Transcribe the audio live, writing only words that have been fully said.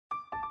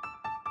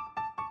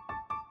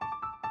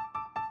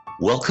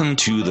Welcome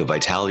to the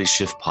Vitality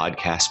Shift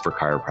podcast for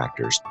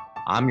chiropractors.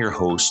 I'm your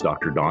host,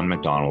 Dr. Don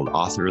McDonald,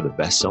 author of the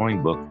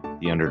best-selling book,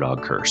 The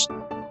Underdog Curse.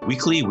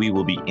 Weekly, we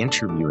will be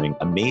interviewing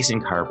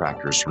amazing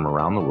chiropractors from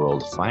around the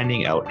world,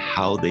 finding out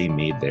how they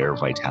made their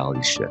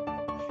vitality shift.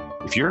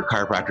 If you're a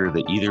chiropractor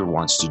that either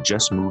wants to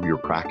just move your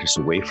practice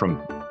away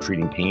from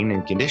treating pain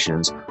and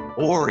conditions,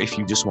 or if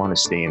you just want to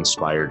stay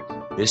inspired,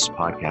 this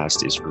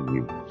podcast is for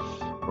you.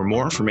 For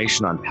more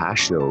information on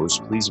past shows,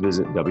 please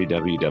visit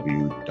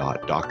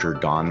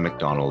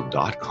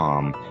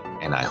www.drdonmcdonald.com,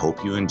 and I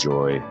hope you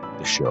enjoy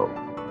the show.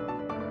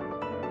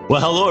 Well,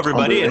 hello,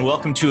 everybody, and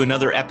welcome to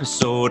another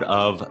episode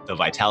of the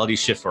Vitality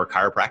Shift for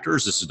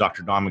Chiropractors. This is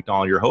Dr. Don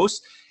McDonald, your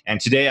host,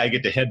 and today I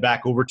get to head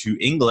back over to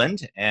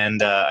England,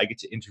 and I get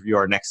to interview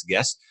our next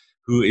guest,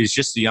 who is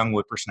just a young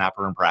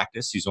whippersnapper in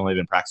practice. He's only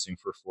been practicing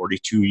for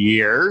 42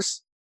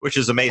 years, which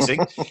is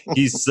amazing.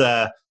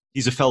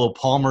 He's a fellow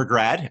Palmer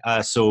grad,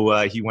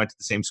 so he went to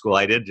the same school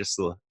I did, just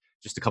a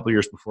couple of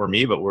years before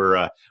me. But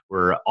we're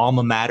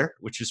alma mater,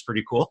 which is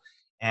pretty cool.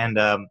 And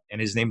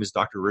his name is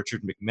Dr.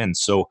 Richard McMinn.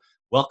 So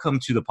welcome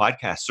to the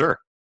podcast, sir.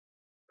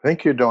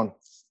 Thank you, Don.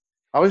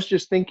 I was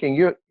just thinking,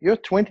 you're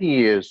 20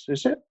 years,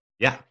 is it?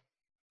 Yeah.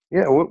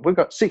 Yeah, we've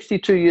got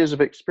 62 years of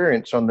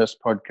experience on this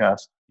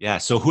podcast. Yeah.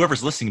 So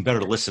whoever's listening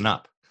better to listen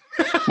up.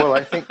 Well,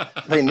 I think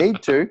they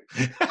need to,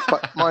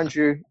 but mind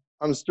you,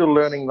 I'm still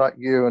learning like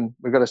you, and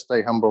we've got to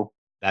stay humble.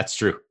 That's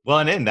true. Well,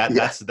 and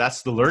that's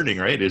the learning,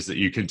 right? Is that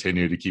you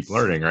continue to keep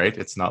learning, right?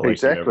 It's not like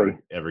exactly. you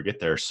ever get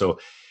there. So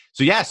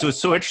it's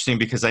so interesting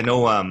because I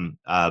know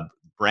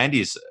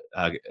Brandy's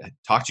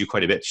talked to you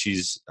quite a bit.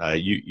 She's I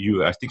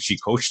think she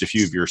coached a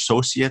few of your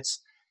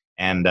associates,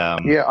 and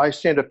yeah, I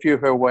sent a few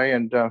her way,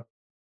 and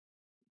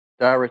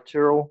Dara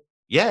Tyrrell,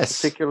 yes,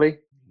 particularly,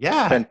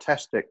 yeah,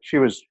 fantastic.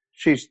 She's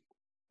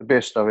the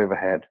best I've ever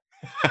had.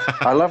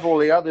 I love all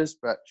the others,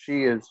 but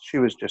she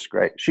was just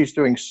great. She's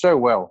doing so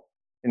well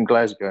in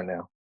Glasgow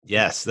now.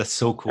 Yes, that's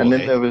so cool. And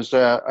then there was,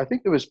 I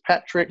think there was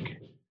Patrick,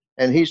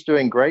 and he's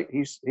doing great.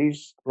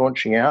 He's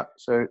launching out.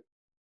 So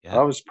yeah.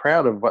 I was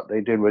proud of what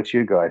they did with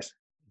you guys.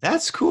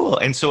 That's cool.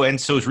 And so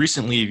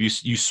recently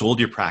you sold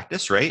your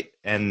practice, right?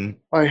 And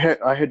I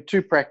had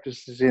two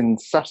practices in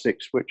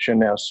Sussex, which are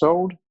now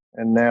sold,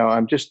 and now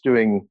I'm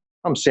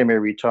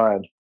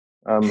semi-retired.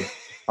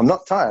 I'm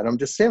not tired. I'm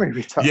just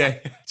semi-retired. Yeah,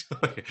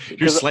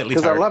 you're slightly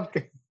tired.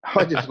 Because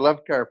I just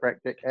love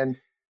chiropractic, and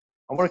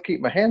I want to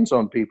keep my hands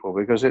on people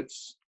because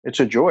it's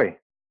a joy.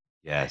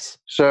 Yes.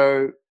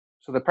 So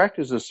the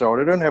practice is sold.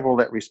 I don't have all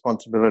that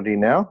responsibility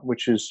now,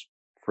 which is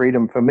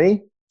freedom for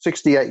me.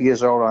 68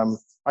 years old,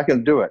 I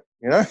can do it.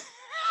 You know.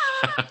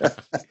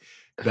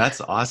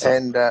 That's awesome.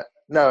 And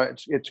no,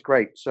 it's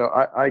great. So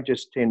I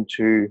just tend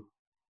to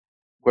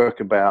I'm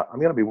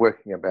going to be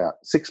working about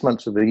 6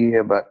 months of the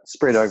year, but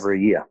spread over a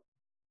year.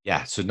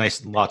 Yeah, so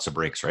nice, lots of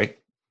breaks, right?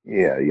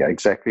 Yeah,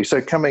 exactly.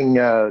 So coming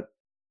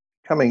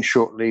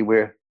shortly,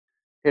 we're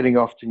heading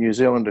off to New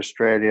Zealand,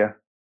 Australia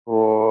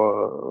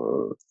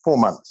for 4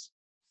 months.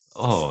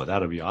 Oh,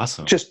 that'll be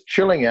awesome. Just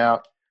chilling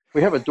out.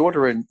 We have a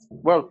daughter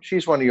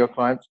she's one of your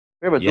clients.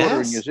 We have a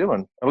daughter in New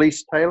Zealand,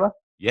 Elise Taylor.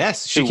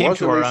 Yes, she came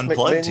to our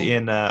Unplugged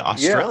in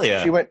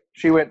Australia. Yeah,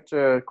 she went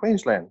to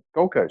Queensland,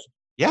 Gold Coast.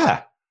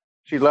 Yeah.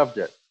 She loved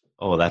it.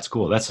 Oh, that's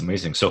cool. That's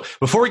amazing. So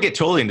before we get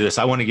totally into this,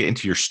 I want to get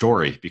into your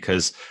story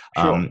because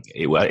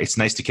it's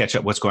nice to catch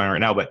up what's going on right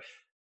now. But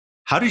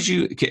how did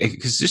you,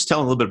 because just tell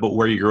a little bit about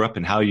where you grew up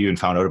and how you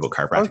found out about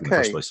chiropractic in the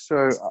first place.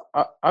 So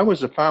I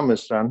was a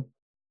farmer's son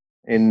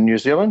in New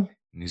Zealand.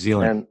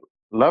 And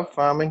love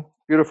farming.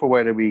 Beautiful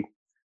way to be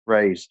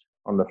raised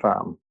on the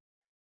farm.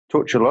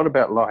 Taught you a lot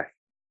about life.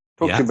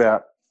 Taught you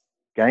about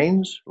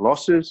gains,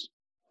 losses,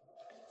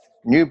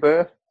 new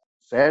birth,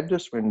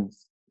 sadness when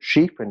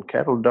sheep and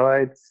cattle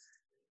died.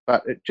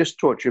 But it just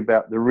taught you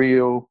about the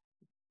real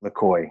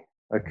McCoy,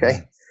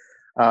 okay?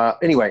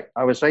 Anyway,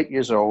 I was 8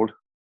 years old,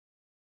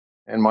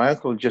 and my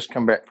uncle had just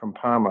come back from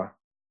Palmer,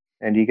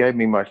 and he gave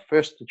me my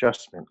first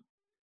adjustment,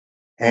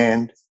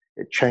 and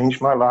it changed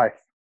my life.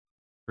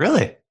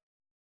 Really?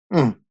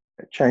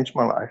 It changed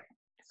my life.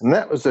 And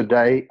that was the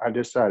day I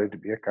decided to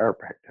be a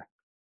chiropractor.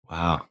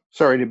 Wow.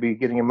 Sorry to be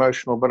getting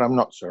emotional, but I'm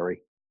not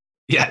sorry.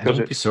 Yeah,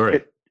 don't be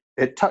sorry.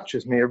 It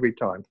touches me every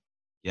time.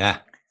 Yeah.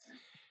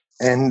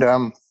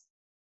 And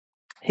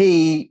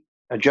he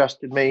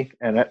adjusted me,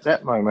 and at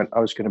that moment, I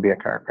was going to be a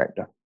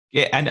chiropractor.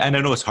 Yeah, and I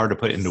know it's hard to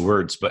put into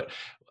words, but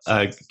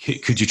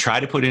could you try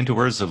to put into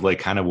words of like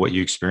kind of what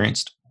you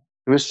experienced?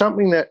 It was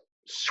something that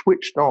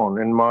switched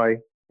on in my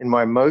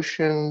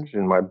emotions,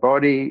 in my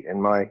body,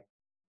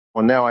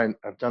 well, now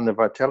I've done the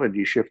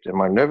vitality shift in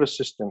my nervous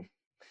system.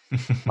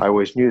 I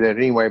always knew that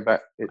anyway,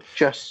 but it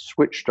just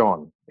switched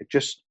on. It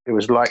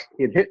was like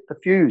it hit the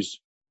fuse.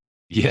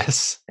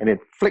 Yes. And it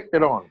flicked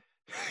it on,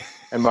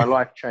 and my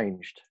life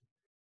changed.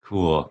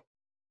 Cool.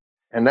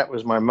 And that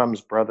was my mum's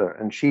brother.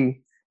 And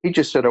he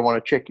just said, I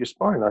want to check your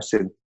spine. I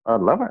said,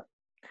 I'd love it.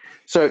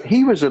 So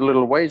he was a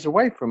little ways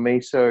away from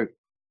me. So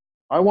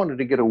I wanted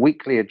to get a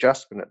weekly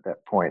adjustment at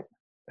that point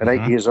at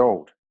 8 years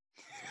old.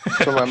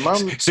 So my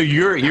mom. So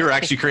you're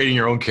actually creating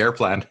your own care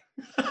plan.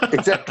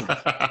 Exactly.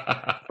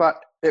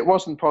 But it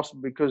wasn't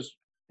possible because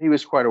he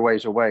was quite a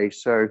ways away.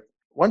 So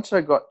once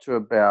I got to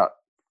about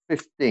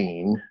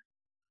 15,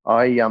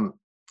 I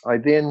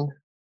then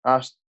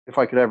asked if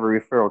I could have a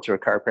referral to a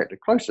chiropractor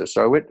closer.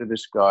 So I went to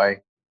this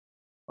guy.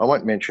 I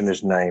won't mention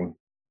his name,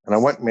 and I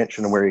won't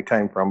mention where he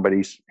came from, but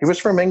he was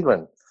from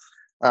England.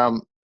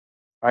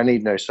 I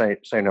need no say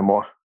no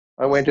more.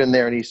 I went in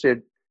there and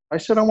I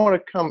said, I want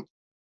to come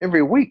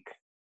every week.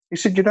 He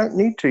said, you don't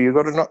need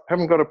to.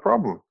 Haven't got a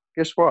problem.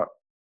 Guess what?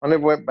 I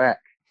never went back.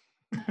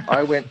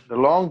 I went the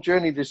long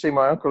journey to see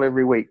my uncle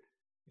every week.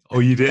 Oh,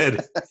 you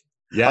did?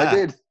 Yeah, I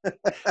did.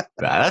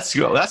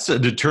 That's a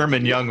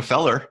determined young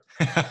feller.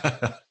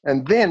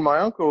 And then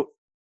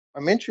I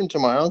mentioned to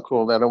my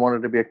uncle that I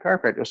wanted to be a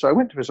chiropractor. So I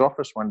went to his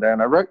office one day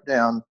and I wrote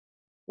down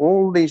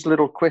all these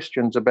little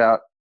questions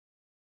about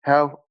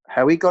how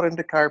he got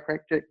into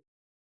chiropractic,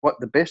 what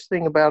the best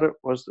thing about it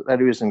was that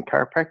he was in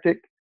chiropractic.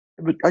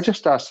 I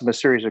just asked him a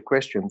series of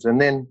questions,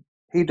 and then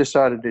he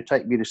decided to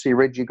take me to see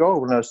Reggie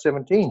Gold when I was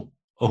 17.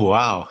 Oh,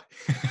 wow.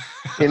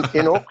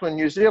 in Auckland,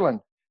 New Zealand.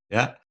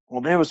 Yeah.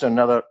 Well, there was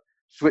another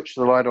switch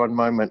the light on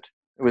moment.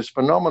 It was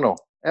phenomenal,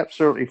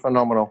 absolutely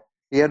phenomenal.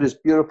 He had his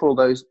beautiful,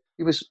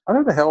 I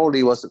don't know how old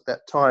he was at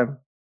that time,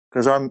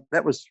 because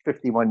that was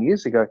 51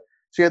 years ago.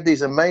 So he had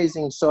these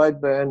amazing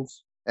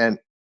sideburns, and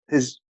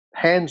his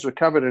hands were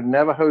covered in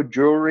Navajo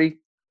jewelry,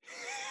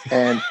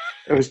 and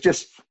it was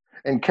just,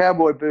 and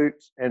cowboy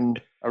boots and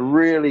a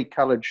really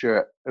colored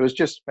shirt. It was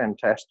just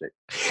fantastic.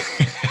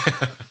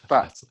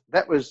 But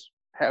that was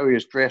how he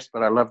was dressed,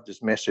 but I loved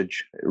his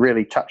message. It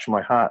really touched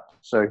my heart.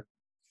 So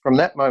from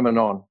that moment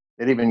on,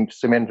 it even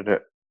cemented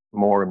it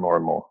more and more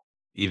and more.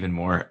 Even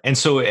more. And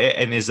so,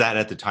 and is that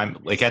at the time,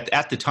 like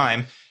at the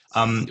time,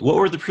 what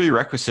were the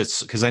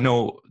prerequisites? Because I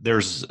know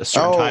there's a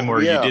certain time where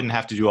you didn't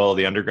have to do all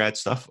the undergrad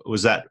stuff.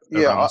 Was that?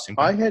 Yeah,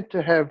 I had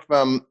to have,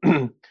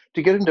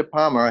 to get into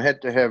Palmer, I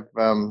had to have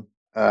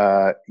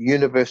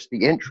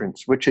university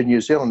entrance, which in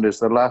New Zealand is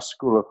the last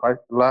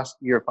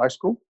year of high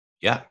school.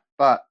 Yeah.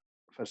 But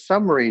for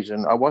some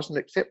reason, I wasn't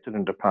accepted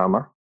into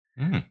Palmer.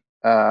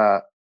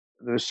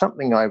 There was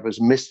something I was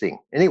missing.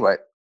 Anyway,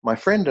 my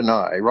friend and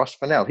I, Ross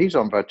Fennell, he's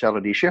on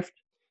Vitality Shift.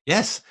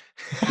 Yes.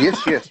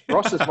 Yes.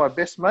 Ross is my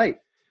best mate.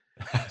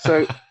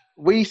 So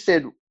we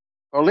said,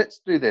 well,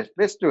 let's do this.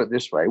 Let's do it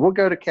this way. We'll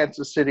go to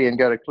Kansas City and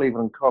go to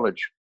Cleveland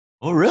College.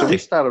 Oh, really? So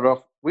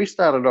we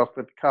started off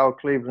with Carl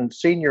Cleveland,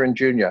 senior and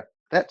junior.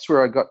 That's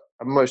where I got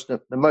the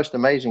most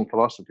amazing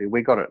philosophy.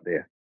 We got it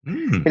there.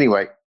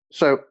 Anyway,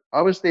 so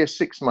I was there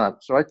 6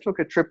 months. So I took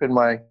a trip in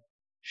my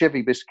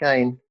Chevy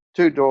Biscayne,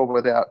 2-door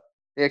without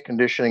air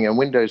conditioning and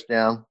windows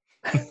down.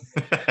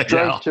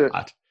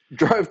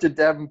 drove to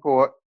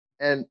Davenport,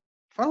 and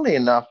funnily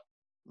enough,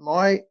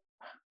 my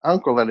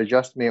uncle that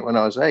adjusted me when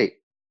I was 8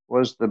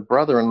 was the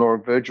brother-in-law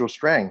of Virgil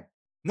Strang.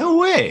 No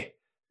way.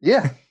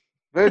 Yeah,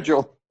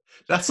 Virgil.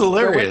 That's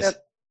hilarious. So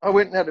I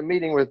went and had a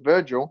meeting with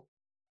Virgil,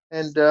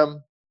 and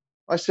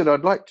I said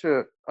I'd like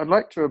to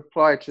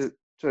apply to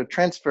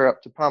transfer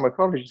up to Palmer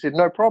College. He said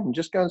no problem,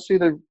 just go and see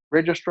the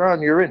registrar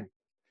and you're in.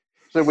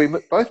 So we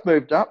both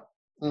moved up,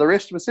 and the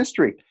rest was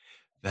history.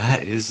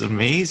 That is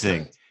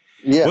amazing.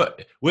 Yeah.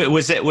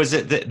 Was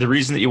it the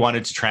reason that you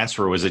wanted to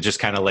transfer? Was it just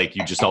kind of like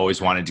you just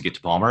always wanted to get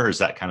to Palmer? Or is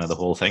that kind of the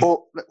whole thing?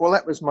 Well,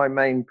 that was my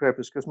main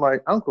purpose, because my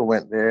uncle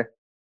went there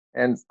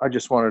and I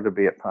just wanted to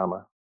be at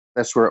Palmer.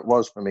 That's where it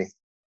was for me.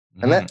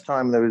 And that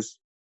time there was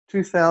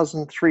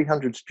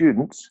 2,300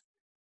 students,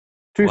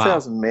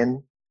 2,000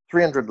 men,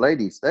 300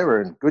 ladies. They were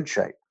in good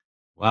shape.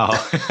 Wow.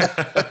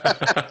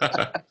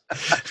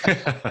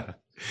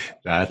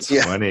 That's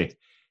funny.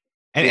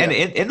 And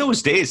in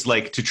those days,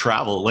 like to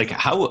travel, like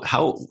how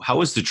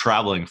was the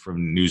traveling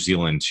from New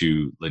Zealand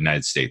to the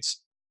United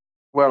States?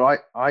 Well,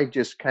 I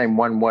just came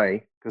one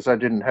way because I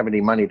didn't have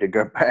any money to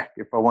go back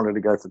if I wanted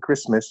to go for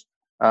Christmas.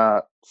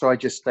 So I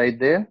just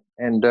stayed there.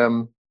 And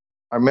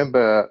I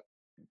remember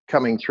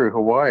coming through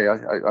Hawaii.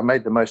 I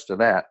made the most of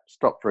that.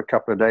 Stopped for a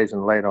couple of days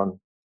and laid on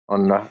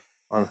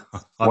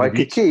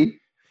Waikiki.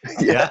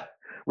 Yeah,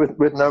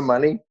 with no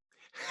money,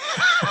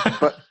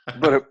 but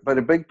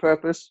a big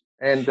purpose.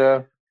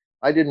 And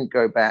I didn't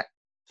go back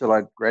till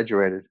I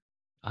graduated.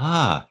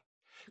 Ah,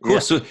 cool. Yeah.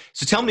 So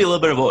tell me a little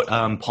bit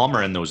about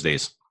Palmer in those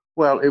days.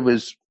 Well,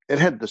 it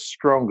had the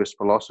strongest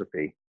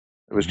philosophy.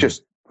 It was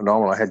just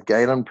phenomenal. I had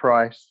Galen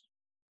Price.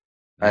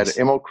 Nice. I had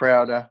Emil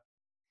Crowder.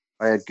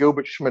 I had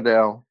Gilbert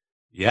Schmidl.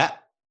 Yeah.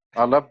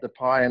 I loved the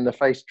pie and the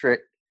face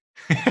trick.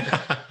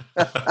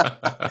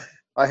 I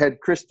had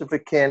Chris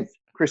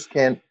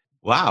Kent.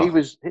 Wow. He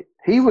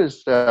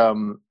was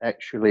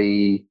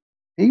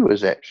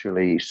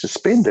actually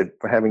suspended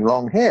for having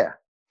long hair.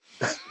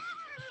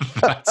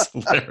 That's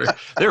hilarious.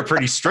 They were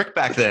pretty strict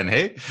back then,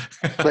 hey?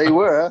 They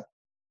were.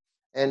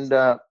 And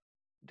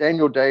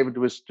Daniel David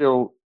was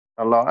still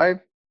alive,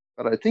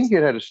 but I think he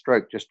had a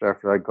stroke just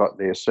after I got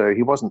there, so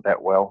he wasn't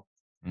that well.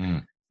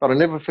 But I'll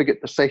never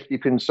forget the safety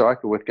pin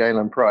cycle with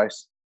Galen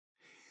Price.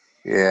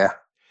 Yeah.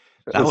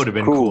 That would have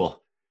been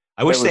cool.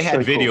 I wish they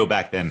had video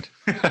back then.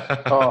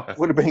 Oh,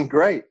 would have been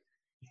great.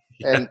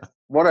 And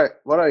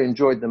what I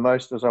enjoyed the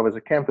most was I was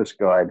a campus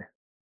guide.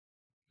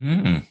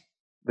 Mm.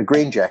 The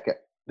green jacket.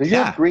 Did you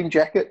have green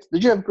jackets?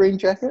 Did you have green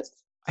jackets?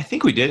 I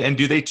think we did. And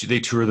do they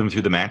tour them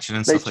through the mansion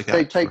and stuff like that?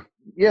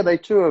 They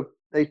tour.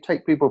 They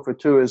take people for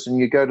tours, and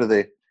you go to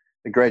the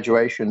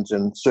graduations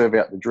and serve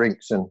out the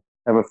drinks and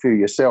have a few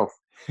yourself.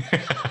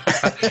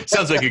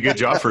 Sounds like a good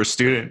job for a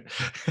student.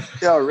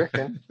 Yeah, I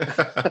reckon.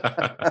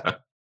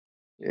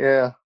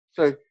 Yeah.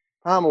 So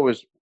Palmer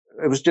was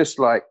just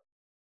like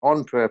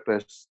on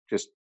purpose,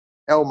 just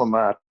alma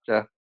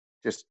mater,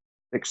 just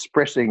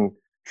expressing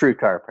true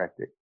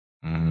chiropractic.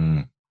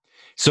 Mm.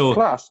 So,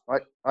 plus,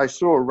 I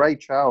saw Ray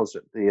Charles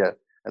at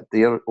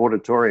the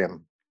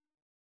auditorium.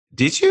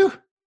 Did you?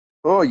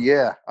 Oh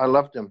yeah, I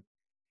loved him.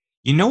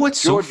 You know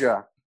what's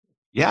Georgia?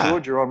 Yeah,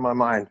 Georgia on my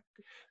mind.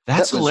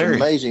 That's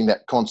hilarious. Amazing,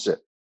 that concert.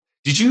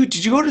 Did you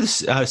go to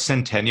the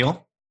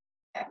Centennial?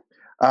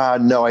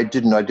 No, I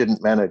didn't. I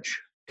didn't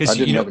manage. I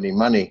didn't have any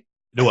money.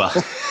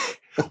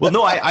 Well,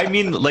 no, I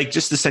mean like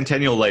just the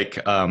Centennial,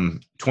 like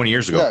 20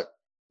 years ago.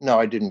 No,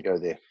 I didn't go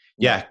there.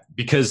 Yeah,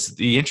 because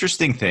the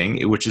interesting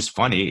thing, which is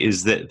funny,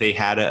 is that they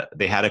had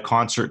a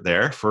concert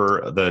there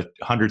for the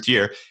 100th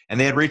year, and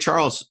they had Ray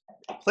Charles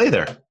play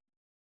there.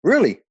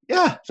 Really?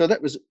 Yeah. So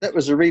that was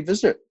a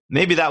revisit.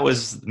 Maybe that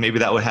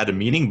had a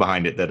meaning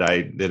behind it that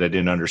I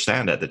didn't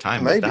understand at the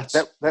time. Maybe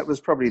that was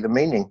probably the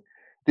meaning.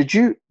 Did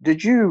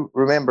you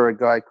remember a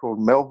guy called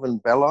Melvin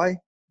Belli,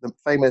 the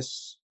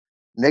famous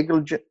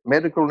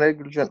medical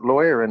negligent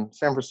lawyer in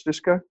San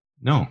Francisco?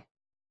 No.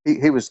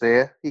 He was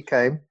there. He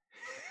came,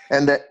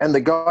 and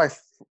the guy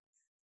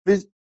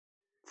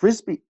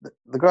Frisbee,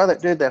 the guy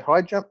that did that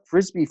high jump,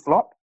 Frisbee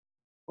Flop.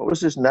 What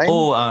was his name?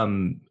 Oh,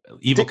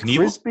 Evil Dick Knievel?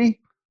 Frisbee?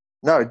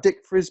 No,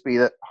 Dick Frisbee,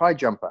 that high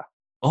jumper.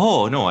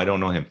 Oh, no, I don't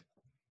know him.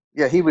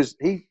 Yeah,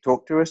 he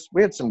talked to us.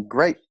 We had some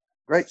great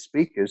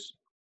speakers.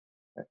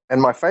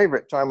 And my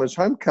favorite time was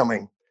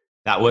homecoming.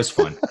 That was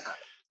fun.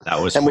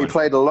 And fun. We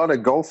played a lot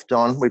of golf,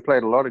 Don. We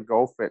played a lot of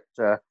golf at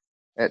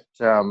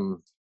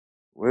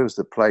where was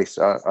the place?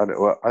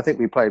 I think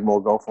we played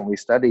more golf when we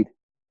studied.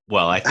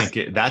 Well, I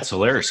think that's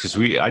hilarious because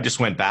I just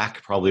went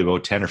back probably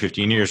about 10 or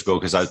 15 years ago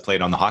because I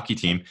played on the hockey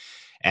team,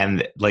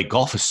 and like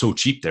golf is so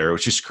cheap there,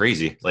 which is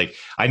crazy. Like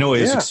I know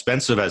it's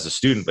expensive as a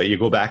student, but you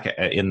go back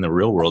in the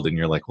real world and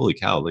you're like, holy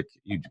cow, like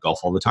you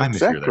golf all the time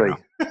if you're there now.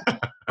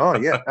 Oh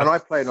yeah, and I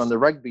played on the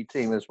rugby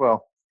team as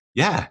well.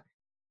 Yeah,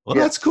 well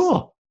that's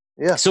cool.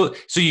 Yeah. So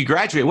you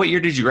graduate. What year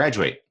did you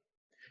graduate?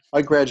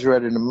 I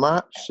graduated in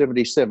March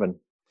 77.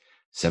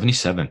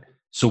 77.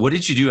 So what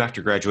did you do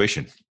after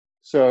graduation?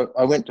 So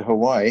I went to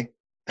Hawaii.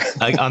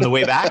 On the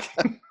way back?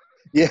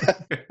 Yeah.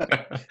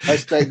 I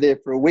stayed there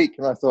for a week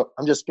and I thought,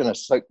 I'm just going to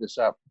soak this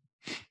up.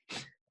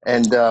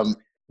 And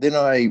then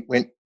I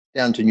went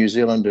down to New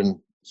Zealand and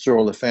saw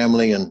all the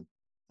family and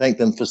thanked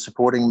them for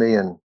supporting me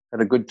and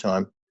had a good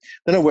time.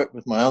 Then I worked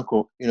with my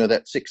uncle,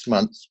 that 6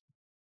 months.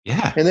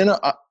 Yeah. And then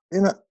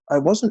I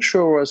wasn't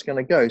sure where I was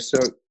going to go. So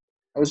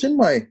I was in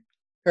my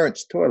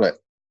parents' toilet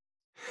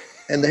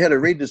and they had a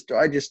Reader's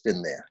Digest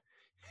in there.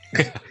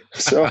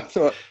 So I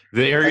thought...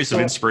 The areas of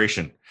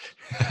inspiration.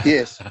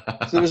 Yes.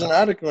 So there was an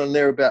article in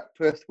there about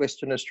Perth,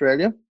 Western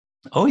Australia.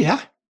 Oh,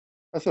 yeah.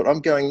 I thought,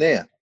 I'm going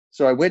there.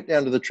 So I went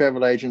down to the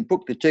travel agent,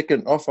 booked the ticket,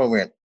 and off I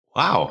went.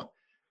 Wow.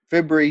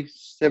 February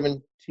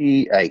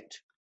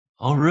 78.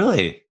 Oh,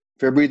 really?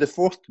 February the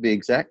 4th, to be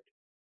exact.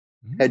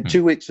 Mm-hmm. Had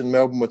 2 weeks in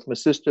Melbourne with my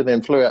sister,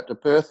 then flew out to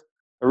Perth.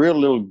 A real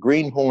little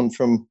greenhorn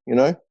from,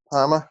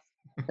 Palmer.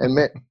 And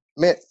met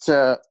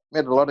a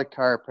lot of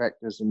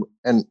chiropractors.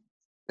 And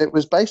it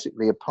was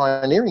basically a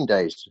pioneering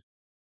days.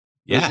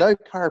 Yeah. There was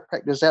no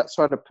chiropractors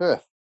outside of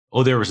Perth.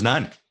 Oh, there was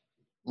none?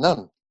 None.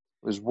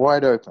 It was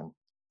wide open.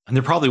 And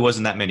there probably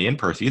wasn't that many in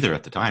Perth either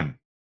at the time.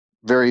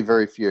 Very,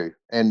 very few.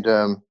 And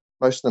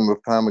most of them were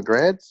Palmer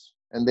grads.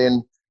 And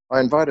then I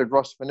invited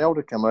Ross Fennell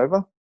to come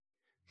over,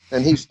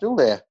 and he's still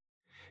there.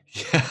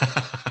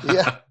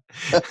 Yeah.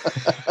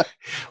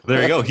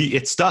 There you go.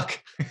 It stuck.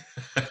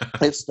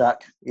 It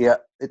stuck. Yeah,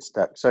 it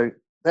stuck. So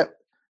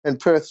and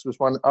Perth was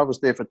one. I was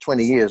there for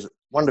 20 years.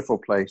 Wonderful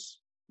place.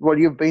 Well,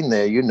 you've been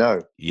there,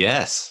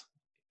 Yes,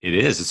 it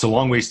is. It's a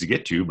long ways to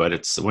get to, but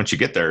once you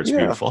get there, it's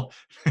beautiful.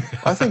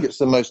 I think it's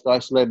the most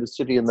isolated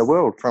city in the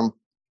world from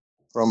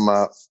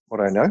what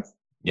I know.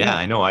 Yeah,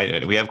 I know.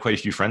 We have quite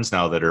a few friends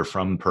now that are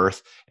from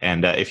Perth,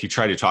 and if you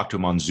try to talk to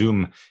them on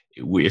Zoom,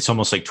 it's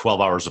almost like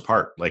 12 hours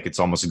apart. Like it's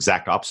almost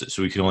exact opposite.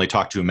 So we can only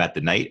talk to them at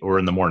the night or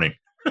in the morning.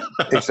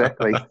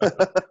 Exactly.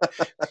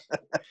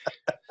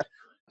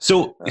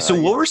 So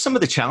what were some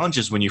of the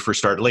challenges when you first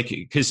started? Like,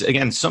 because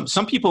again,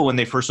 some people, when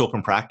they first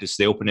open practice,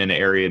 they open in an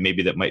area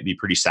maybe that might be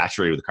pretty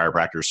saturated with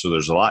chiropractors. So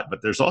there's a lot, but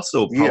there's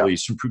also probably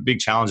some big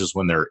challenges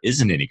when there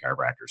isn't any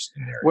chiropractors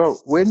in there.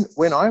 Well,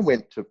 when I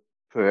went to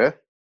Perth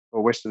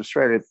or Western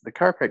Australia, the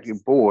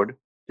chiropractic board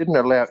didn't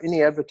allow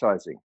any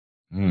advertising.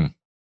 Mm.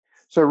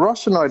 So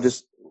Ross and I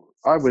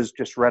was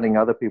just running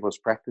other people's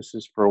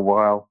practices for a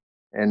while.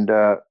 And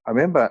I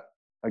remember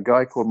a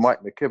guy called Mike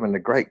McMinn, a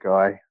great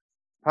guy,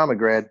 Palmer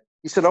grad.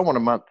 He said, I want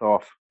a month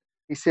off.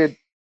 He said,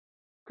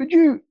 could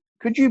you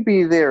could you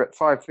be there at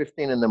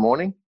 5:15 in the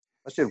morning?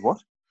 I said,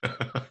 what?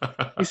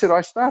 He said,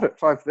 I start at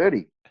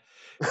 5:30.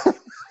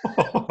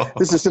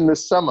 This is in the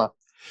summer.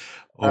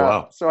 Oh,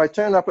 wow. So I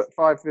turn up at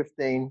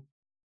 5:15.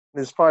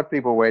 There's 5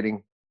 people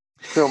waiting.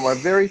 So my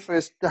very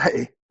first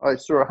day, I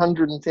saw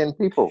 110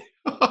 people.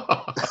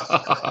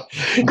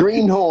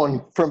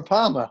 Greenhorn from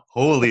Palmer.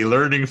 Holy,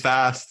 learning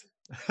fast.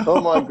 Oh,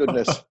 my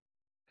goodness.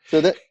 So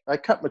that I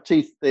cut my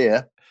teeth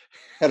there,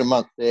 had a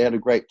month there, had a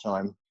great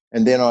time.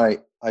 And then I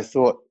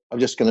thought, I'm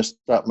just going to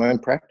start my own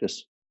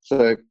practice.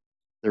 So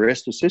the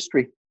rest is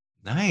history.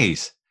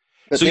 Nice.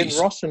 But so then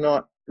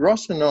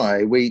Ross and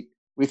I, we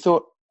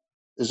thought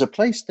there's a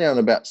place down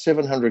about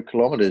 700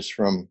 kilometers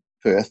from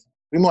Perth.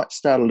 We might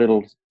start a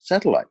little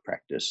satellite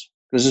practice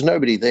because there's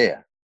nobody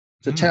there.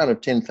 It's a town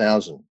of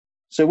 10,000.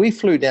 So we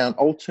flew down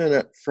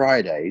alternate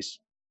Fridays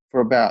for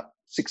about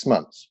 6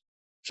 months.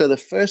 So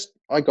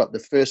I got the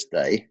first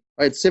day,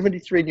 I had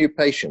 73 new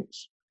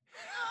patients.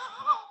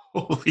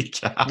 Holy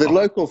cow. The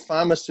local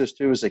pharmacist,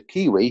 who was a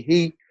Kiwi,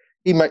 he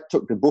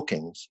took the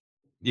bookings.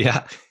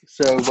 Yeah.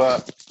 So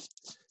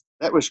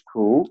that was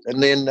cool.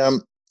 And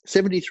then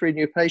 73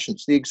 new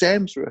patients. The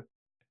exams were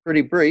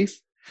pretty brief.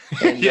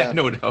 And, yeah,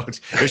 no doubt.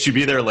 They should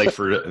be there like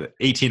for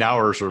 18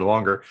 hours or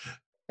longer.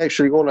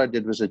 Actually, all I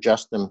did was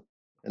adjust them,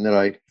 and then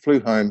I flew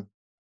home.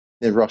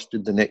 Then Ross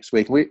did the next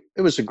week.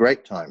 It was a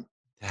great time.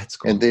 That's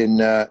cool. And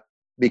then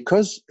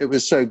because it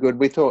was so good,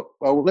 we thought,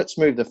 well, let's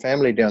move the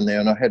family down there.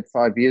 And I had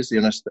 5 years there,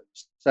 and I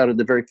started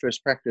the very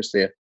first practice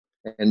there,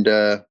 and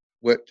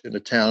worked in a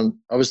town.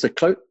 I was the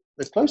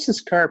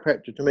closest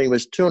chiropractor to me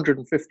was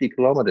 250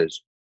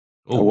 kilometers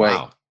away.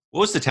 Wow.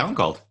 What was the town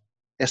called?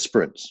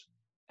 Esperance.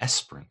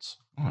 Esperance.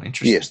 Oh,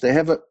 interesting. Yes, they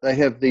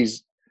have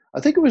these. I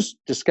think it was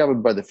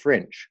discovered by the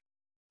French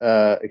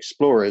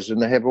explorers,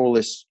 and they have all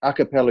this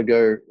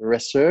archipelago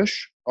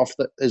research off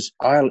there's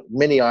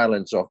many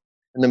islands off,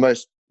 and the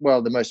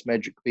most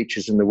magic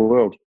beaches in the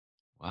world.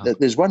 Wow.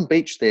 There's one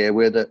beach there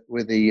where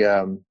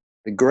the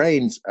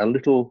grains are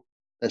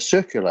they're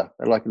circular,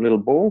 they're like a little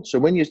ball. So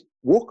when you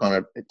walk on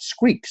it, it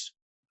squeaks.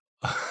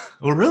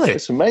 Oh, really?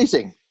 It's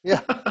amazing.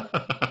 Yeah.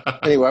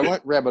 Anyway, I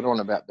won't rabbit on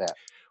about that.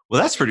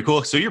 Well, that's pretty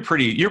cool. So you're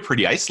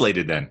pretty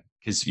isolated then,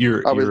 because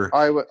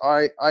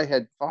I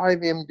had 5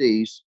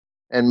 MDs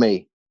and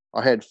me.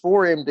 I had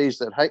 4 MDs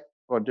that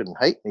didn't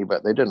hate me,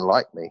 but they didn't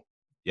like me.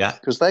 Yeah.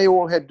 Because they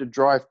all had to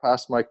drive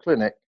past my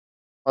clinic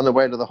on the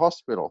way to the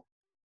hospital.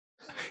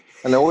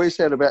 And I always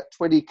had about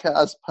 20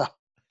 cars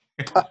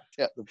parked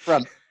out the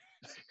front.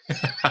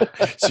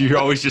 So you're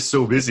always just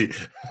so busy.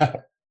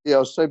 Yeah, I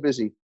was so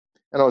busy.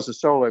 And I was a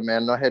solo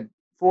man. And I had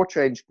 4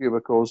 change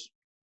cubicles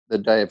the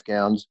day of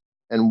gowns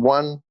and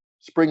 1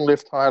 spring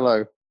lift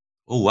high-low.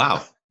 Oh,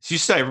 wow. So you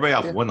start everybody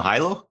off 1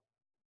 high-low?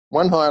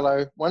 1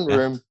 high-low, 1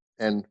 room,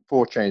 and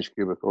 4 change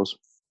cubicles.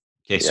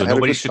 Okay, so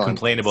nobody should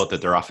complain about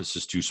that their office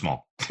is too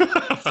small.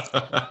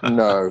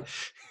 No,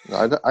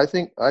 I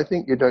think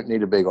you don't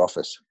need a big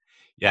office.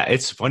 Yeah,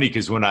 it's funny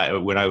because when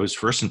I was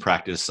first in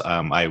practice,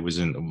 I was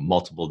in a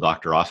multiple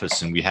doctor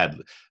office, and we had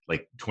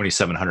like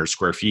 2,700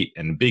 square feet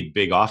and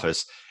big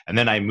office. And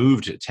then I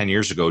moved 10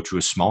 years ago to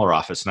a smaller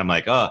office, and I'm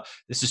like, oh,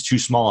 this is too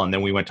small. And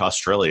then we went to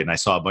Australia, and I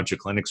saw a bunch of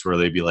clinics where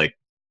they'd be like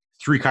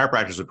 3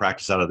 chiropractors would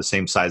practice out of the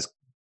same size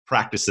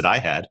practice that I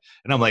had.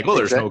 And I'm like, well,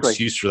 there's no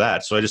excuse for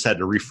that. So I just had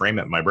to reframe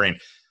it in my brain.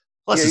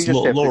 Plus, it's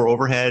lower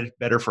overhead,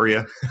 better for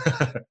you.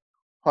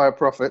 Higher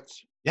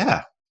profits.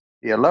 Yeah.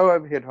 Yeah, low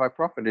overhead, high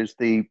profit is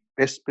the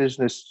best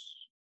business.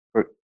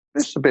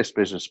 It's the best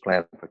business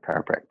plan for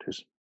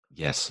chiropractors.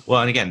 Yes.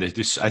 Well, and again,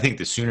 I think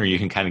the sooner you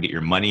can kind of get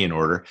your money in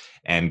order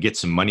and get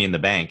some money in the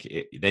bank,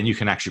 then you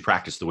can actually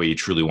practice the way you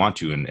truly want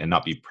to, and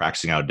not be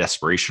practicing out of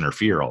desperation or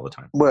fear all the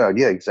time. Well,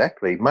 yeah,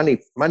 exactly.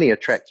 Money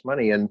attracts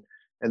money, and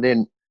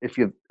then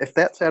if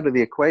that's out of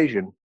the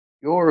equation,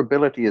 your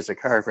ability as a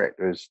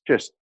chiropractor is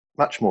just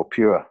much more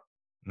pure.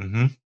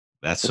 Mm-hmm.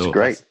 That's so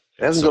great.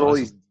 It hasn't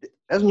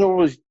awesome.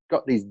 always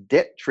got these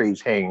debt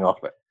trees hanging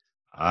off it.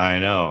 I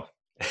know.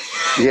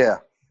 Yeah.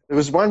 There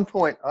was one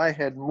point I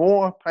had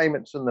more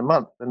payments in the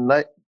month than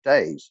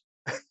days.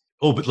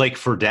 Oh, but like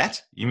for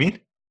debt, you mean?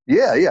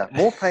 Yeah.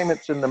 More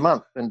payments in the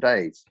month than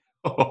days.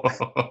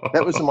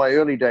 That was in my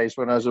early days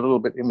when I was a little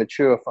bit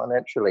immature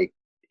financially.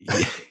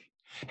 Yeah.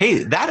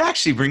 Hey, that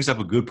actually brings up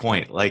a good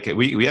point. Like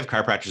we have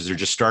chiropractors that are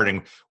just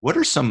starting. What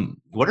are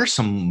some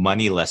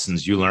money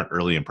lessons you learned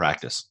early in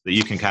practice that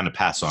you can kind of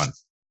pass on?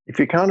 If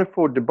you can't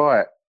afford to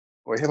buy it,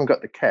 or you haven't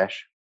got the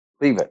cash,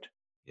 leave it.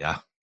 Yeah.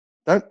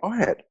 Don't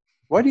buy it.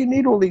 Why do you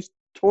need all these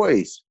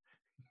toys?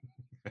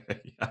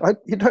 Yeah.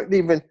 You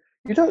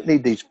don't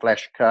need these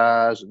flash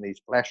cars and these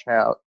flash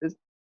houses.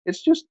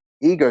 It's just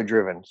ego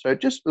driven. So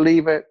just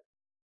leave it.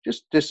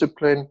 Just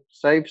discipline.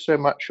 Save so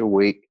much a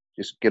week.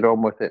 Just get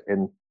on with it.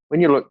 And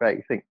when you look back,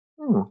 you think,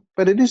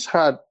 but it is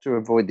hard to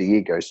avoid the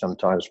ego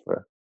sometimes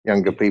for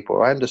younger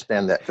people. I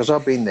understand that because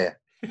I've been there.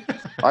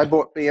 I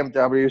bought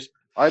BMWs.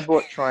 I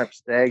bought Triumph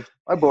Stags.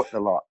 I bought the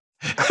lot.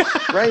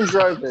 Range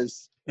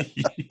Rovers.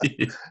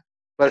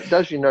 But it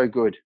does you no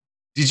good.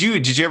 Did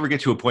you ever get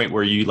to a point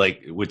where you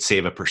like would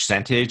save a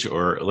percentage,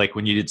 or like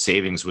when you did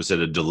savings, was it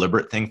a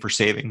deliberate thing for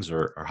savings,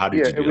 or how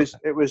did you do it?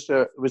 It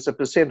was a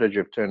percentage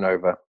of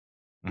turnover.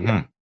 Mm-hmm.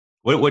 Yeah.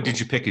 What did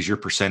you pick as your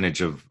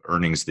percentage of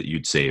earnings that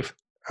you'd save?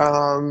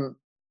 I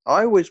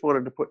always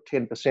wanted to put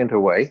 10%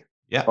 away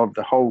of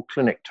the whole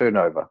clinic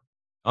turnover.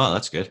 Oh,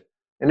 that's good.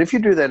 And if you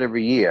do that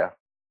every year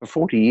for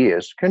 40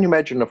 years, can you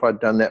imagine if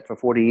I'd done that for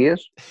 40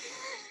 years?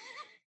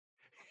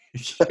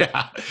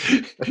 Yeah,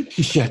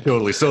 yeah,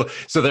 totally. So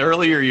the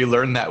earlier you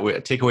learn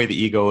that, take away the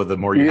ego, the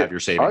more you have your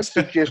savings.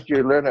 I'd suggest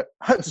you learn it.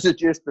 I'd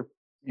suggest that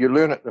you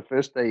learn it the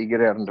first day you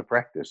get out into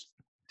practice.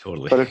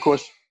 Totally. But of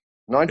course,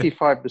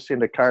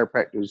 95% of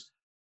chiropractors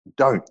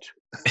don't.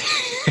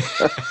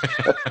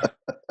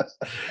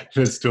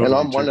 That's totally and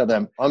I'm true. one of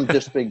them. I'm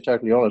just being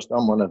totally honest.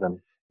 I'm one of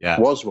them. Yeah.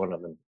 Was one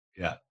of them.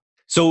 Yeah.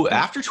 So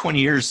after 20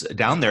 years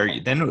down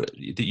there, then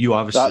you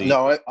obviously...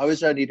 No, I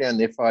was only down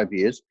there 5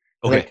 years.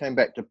 Okay.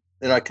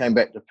 And I came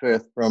back to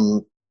Perth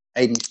from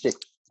 86.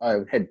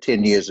 I had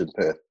 10 years in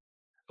Perth.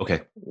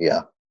 Okay.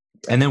 Yeah.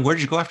 And then where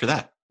did you go after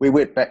that? We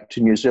went back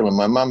to New Zealand.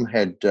 My mum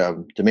had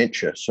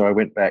dementia, so I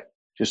went back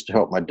just to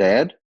help my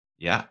dad.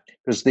 Yeah.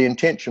 Because the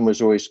intention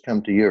was always to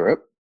come to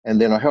Europe.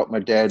 And then I helped my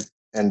dad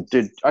and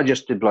I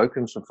just did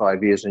locums for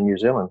 5 years in New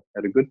Zealand.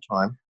 Had a good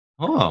time.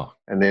 Oh.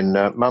 And then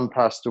mum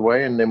passed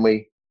away, and then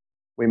we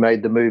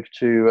made the move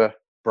to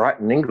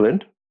Brighton,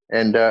 England.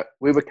 And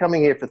we were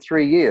coming here for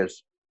 3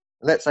 years.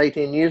 And that's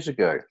 18 years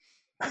ago.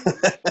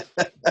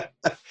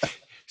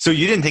 So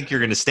you didn't think you were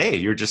going to stay?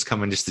 You were just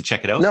coming just to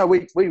check it out? No,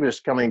 we were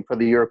just coming for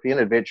the European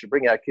adventure,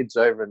 bring our kids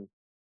over and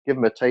give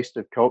them a taste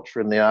of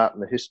culture and the art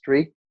and the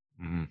history.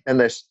 Mm-hmm. And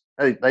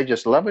they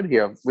just love it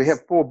here. We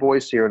have 4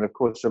 boys here, and of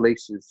course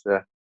Elise is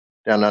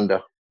down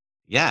under.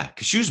 Yeah,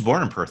 because she was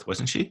born in Perth,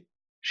 wasn't she?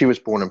 She was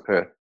born in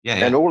Perth. Yeah,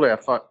 yeah. And all our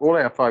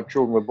 5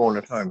 children were born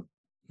at home.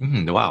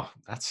 Mm-hmm. Wow,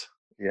 that's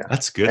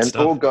good and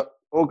stuff. And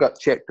all got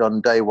checked on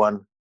day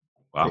one.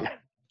 Wow.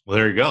 Well,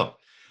 there you go.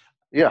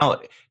 Yeah.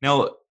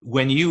 Now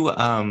when you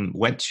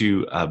went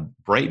to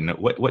Brighton,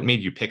 what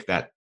made you pick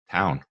that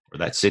town or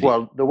that city?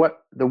 Well,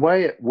 the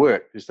way it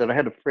worked is that I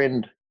had a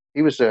friend.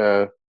 He was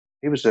a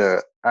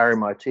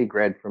RMIT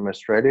grad from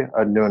Australia.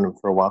 I'd known him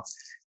for a while.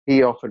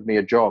 He offered me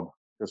a job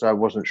because I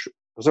wasn't sure.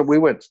 Because we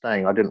weren't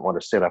staying. I didn't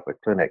want to set up a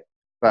clinic.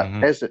 But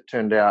as it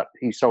turned out,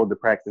 he sold the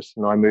practice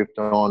and I moved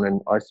on.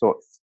 And I thought,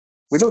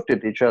 we looked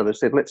at each other and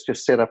said, let's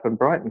just set up in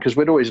Brighton, because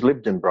we'd always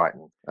lived in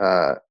Brighton.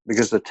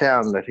 Because the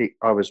town that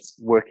I was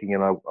working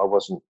in, I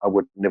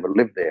would never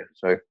live there.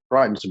 So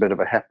Brighton's a bit of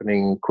a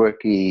happening,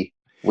 quirky,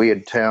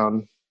 weird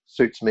town.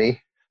 Suits me.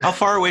 How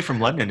far away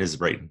from London is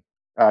Brighton?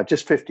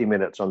 Just 50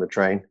 minutes on the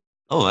train.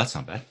 Oh, that's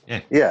not bad.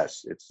 Yeah.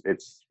 Yes,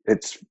 it's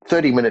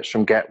 30 minutes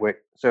from Gatwick,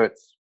 so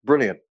it's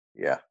brilliant.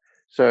 Yeah.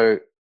 So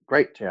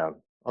great town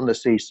on the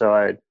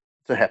seaside.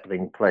 It's a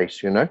happening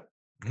place, you know.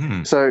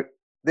 Mm. So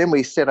then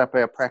we set up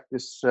our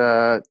practice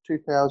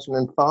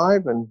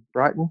 2005 in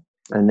Brighton,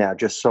 and now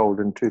just sold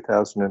in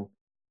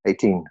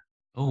 2018.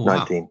 Oh, wow.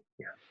 19.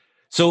 Yeah.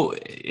 So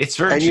it's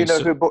very. And you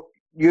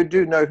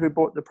do know who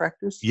bought the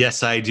practice?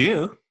 Yes, I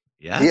do.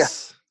 Yes.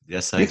 Yeah.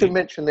 Yes, I do. You can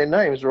mention their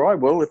names, or I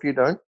will if you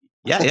don't.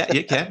 Yeah,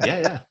 you can.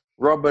 Yeah.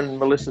 Rob and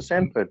Melissa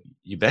Sanford.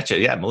 You betcha.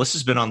 Yeah,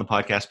 Melissa's been on the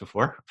podcast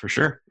before, for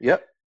sure.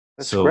 Yep.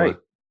 That's great.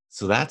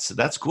 So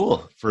that's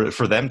cool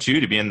for them too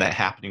to be in that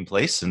happening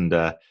place. And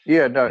they're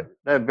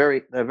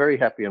very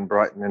happy in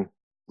Brighton and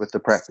with the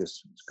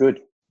practice. It's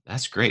good.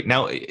 That's great.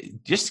 Now,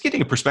 just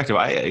getting a perspective,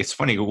 it's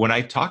funny when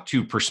I talk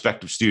to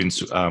prospective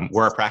students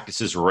where our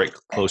practices are right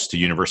close to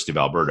University of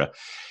Alberta.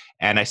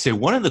 And I say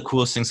one of the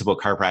coolest things about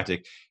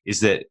chiropractic is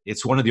that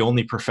it's one of the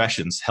only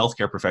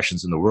healthcare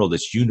professions in the world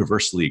that's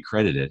universally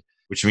accredited,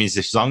 which means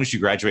as long as you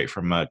graduate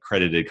from a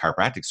accredited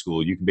chiropractic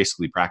school, you can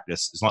basically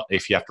practice,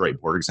 if you have to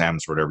write board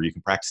exams or whatever, you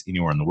can practice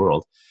anywhere in the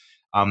world.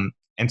 And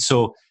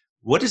so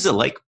what is it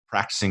like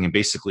practicing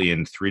basically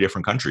in 3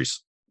 different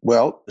countries?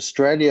 Well,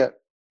 Australia,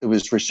 it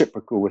was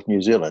reciprocal with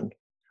New Zealand.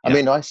 Yeah. I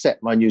mean, I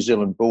sat my New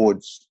Zealand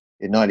boards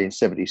in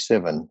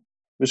 1977. It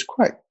was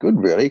quite good,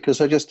 really,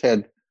 because I just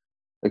had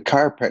a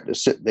chiropractor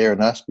sit there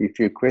and ask me a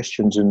few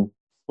questions and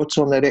what's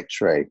on that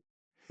x-ray?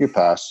 You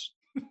pass.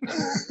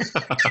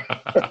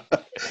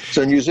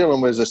 So New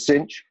Zealand was a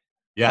cinch.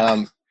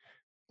 Yeah.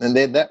 And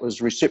then that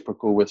was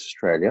reciprocal with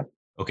Australia.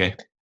 Okay.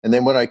 And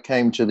then when I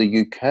came to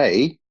the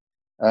UK,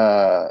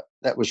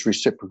 that was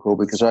reciprocal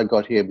because I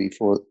got here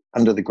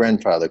under the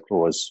grandfather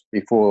clause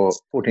before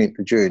 14th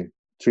of June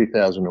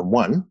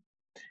 2001.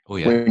 Oh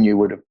yeah.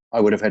 When I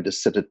would have had to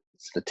sit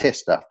a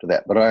test after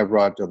that, but I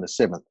arrived on the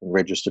 7th and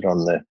registered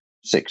on the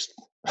 6th.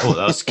 Oh,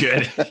 that was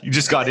good. You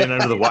just got in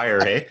under the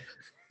wire, hey?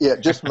 Yeah,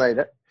 just made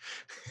it.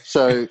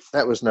 So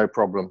that was no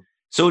problem.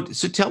 So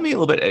tell me a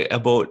little bit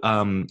about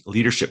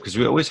leadership, because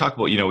we always talk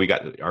about, we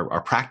got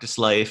our practice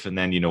life, and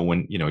then,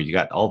 when, you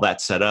got all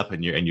that set up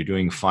and you're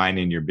doing fine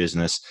in your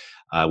business.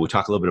 We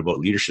talk a little bit about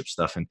leadership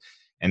stuff. And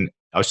And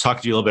I was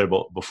talking to you a little bit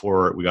about,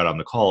 before we got on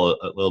the call,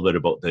 a little bit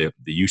about the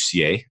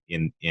UCA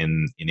in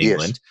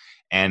England,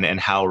 and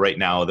how right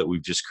now that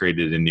we've just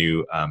created a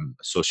new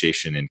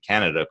association in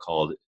Canada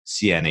called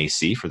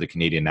CNAC, for the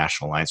Canadian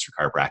National Alliance for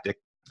Chiropractic.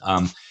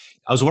 I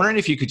was wondering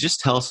if you could just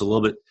tell us a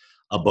little bit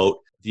about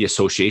the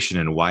association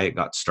and why it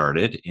got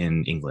started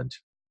in England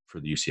for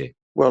the UCA.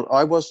 Well,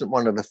 I wasn't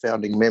one of the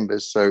founding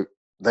members, so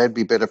they'd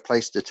be better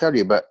placed to tell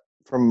you. But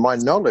from my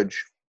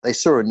knowledge, they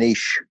saw a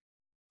niche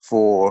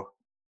for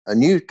a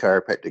new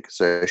chiropractic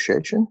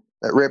association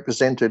that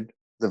represented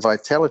the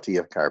vitality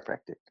of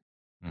chiropractic.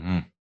 Mm-hmm.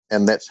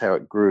 And that's how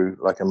it grew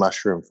like a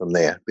mushroom from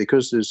there,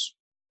 because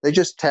they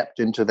just tapped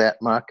into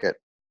that market,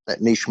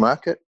 that niche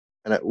market,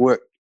 and it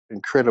worked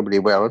incredibly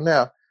well. And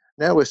now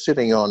we're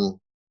sitting well,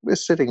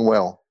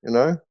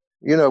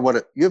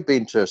 you've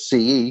been to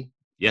CE.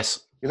 Yes.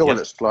 You know what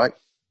it's like.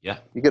 Yeah.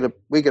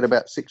 We get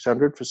about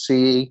 600 for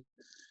CE.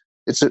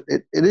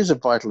 It is a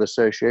vital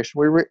association.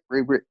 We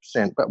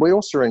represent, but we're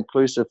also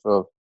inclusive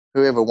of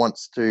whoever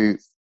wants to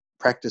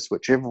practice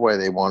whichever way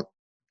they want.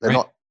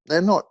 They're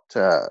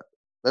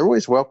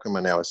always welcome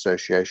in our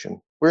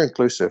association. We're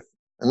inclusive,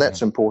 and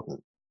that's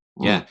important.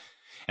 Yeah.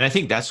 And I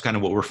think that's kind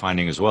of what we're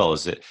finding as well,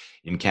 is that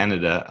in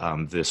Canada,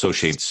 the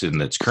association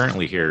that's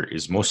currently here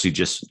is mostly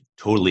just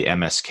totally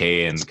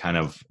MSK, and kind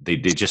of they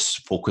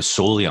just focus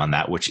solely on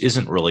that, which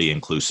isn't really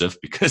inclusive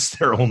because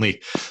they're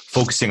only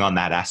focusing on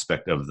that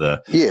aspect of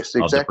the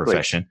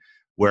profession.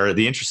 Where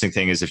the interesting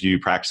thing is, if you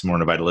practice more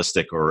in a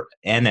vitalistic or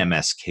an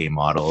MSK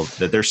model,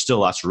 that there's still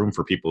lots of room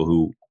for people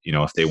who,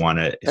 if they want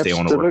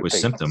to work with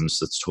symptoms,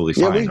 that's totally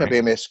fine. Yeah, we have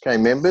MSK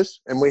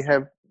members and we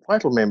have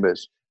vital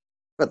members,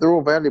 but they're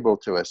all valuable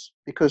to us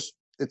because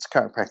it's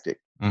chiropractic.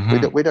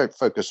 Mm-hmm. We don't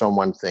focus on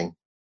one thing.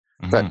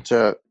 Mm-hmm. But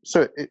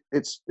so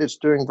it's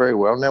doing very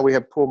well. Now we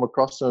have Paul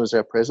McCrossan as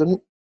our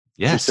president.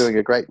 Yes. She's doing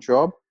a great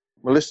job.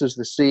 Melissa's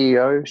the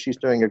CEO. She's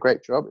doing a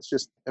great job.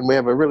 And we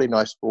have a really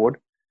nice board.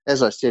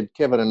 As I said,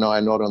 Kevin and I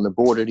are not on the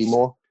board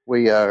anymore.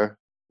 We've gone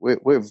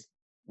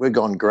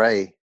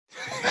grey.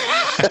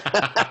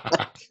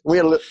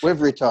 We've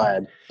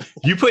retired.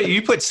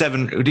 You put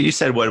 7. You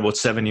said what, about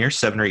 7 years,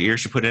 7 or 8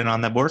 years you put in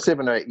on that board?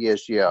 7 or 8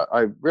 years. Yeah,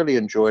 I really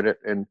enjoyed it,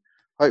 and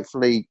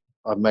hopefully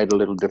I've made a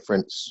little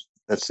difference.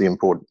 That's the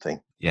important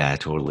thing. Yeah,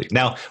 totally.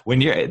 Now,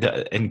 when you're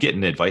and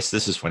getting advice,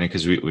 this is funny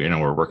because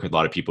we're working with a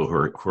lot of people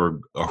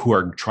who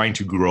are trying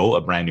to grow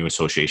a brand new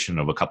association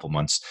of a couple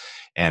months,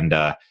 and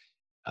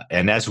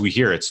as we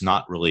hear, it's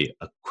not really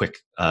a quick.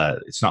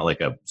 It's not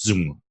like a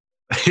Zoom.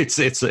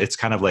 It's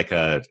kind of like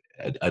a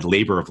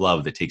labor of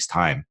love that takes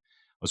time.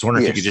 I was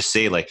wondering if you could just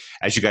say, like,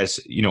 as you guys,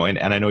 and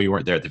I know you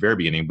weren't there at the very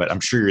beginning, but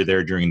I'm sure you're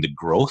there during the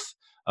growth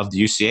of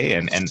the UCA,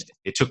 and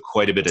it took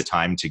quite a bit of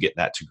time to get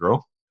that to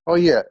grow. Oh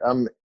yeah,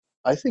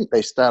 I think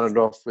they started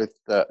off with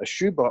a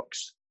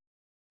shoebox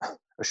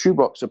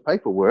of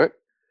paperwork,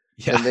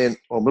 and then,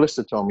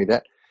 Melissa told me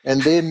that,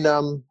 and then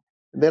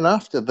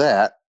after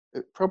that,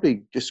 it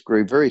probably just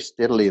grew very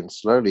steadily and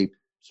slowly.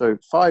 So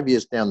 5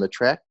 years down the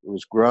track, it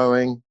was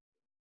growing.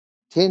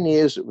 10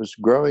 years, it was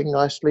growing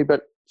nicely,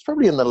 but it's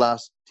probably in the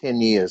last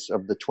 10 years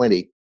of the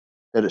 20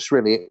 that it's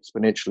really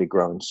exponentially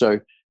grown.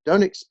 So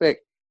don't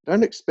expect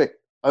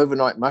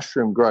overnight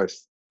mushroom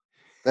growth.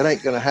 That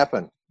ain't going to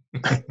happen.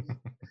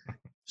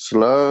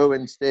 Slow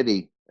and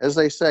steady. As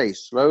they say,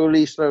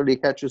 slowly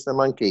catches the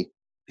monkey.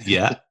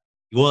 Yeah.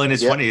 Well, and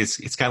it's funny,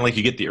 it's kind of like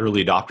you get the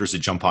early adopters that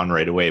jump on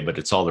right away, but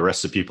it's all the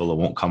rest of the people that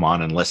won't come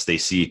on unless they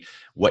see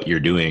what you're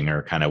doing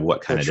or kind of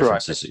what kind of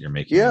differences that you're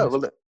making. Yeah, well,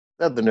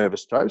 they're the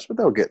nervous types, but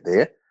they'll get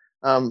there.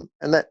 And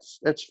that's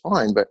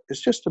fine, but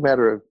it's just a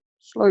matter of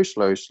slow,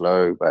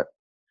 but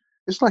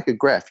it's like a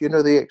graph. You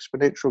know the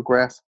exponential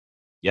graph?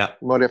 Yeah.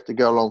 You might have to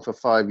go along for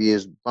 5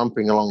 years,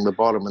 bumping along the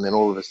bottom, and then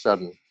all of a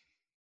sudden,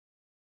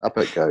 up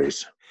it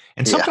goes.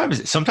 And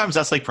sometimes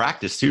that's like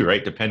practice too,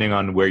 right? Depending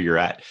on where you're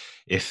at.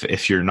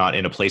 If you're not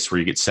in a place where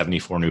you get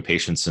 74 new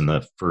patients in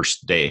the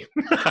first day.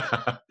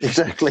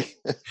 Exactly.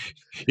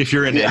 If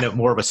you're in a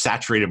more of a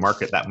saturated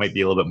market, that might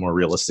be a little bit more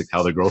realistic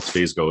how the growth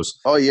phase goes.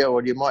 Oh yeah,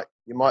 well you might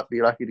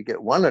be lucky to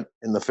get one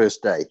in the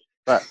first day,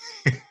 but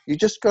you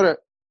just got to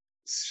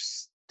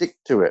stick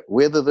to it.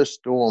 Weather the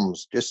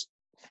storms. Just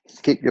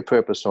keep your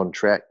purpose on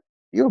track.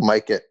 You'll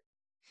make it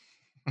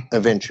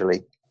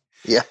eventually.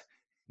 Yeah.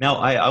 Now,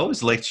 I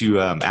always like to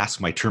ask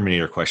my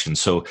Terminator question.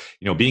 So,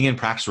 being in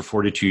practice for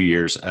 42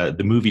 years,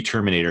 the movie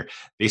Terminator,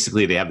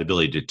 basically they have the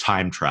ability to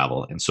time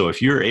travel. And so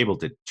if you're able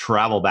to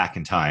travel back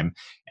in time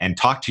and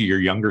talk to your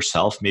younger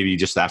self, maybe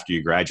just after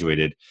you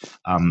graduated,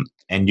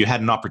 and you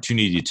had an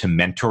opportunity to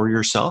mentor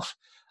yourself,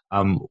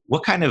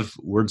 what kind of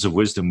words of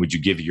wisdom would you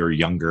give your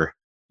younger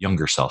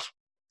self?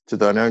 To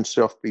thine own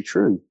self be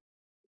true.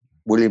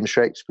 William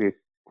Shakespeare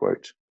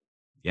quote.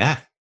 Yeah.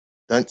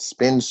 Don't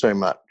spend so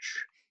much.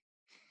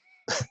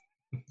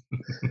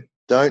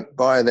 Don't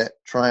buy that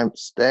Triumph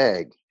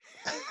Stag.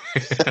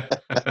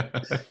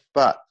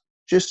 But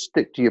just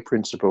stick to your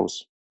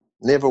principles.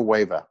 Never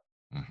waver.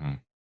 Mm-hmm.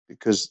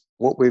 Because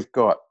what we've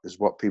got is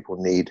what people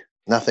need.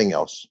 Nothing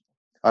else.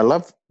 I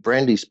love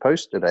Brandy's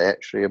post today,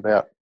 actually,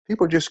 about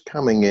people just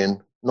coming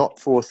in not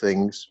for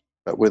things,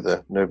 but with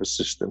a nervous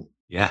system.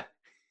 Yeah.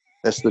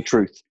 That's the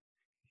truth.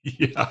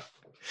 Yeah.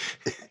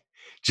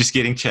 Just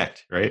getting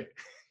checked, right?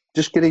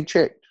 Just getting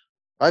checked.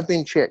 I've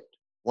been checked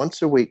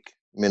once a week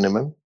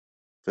minimum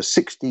for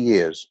 60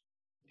 years.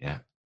 Yeah.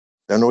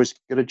 Don't always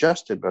get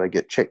adjusted, but I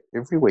get checked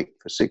every week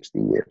for 60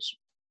 years.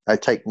 I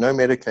take no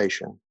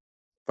medication.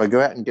 If I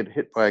go out and get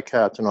hit by a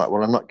car tonight,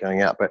 well, I'm not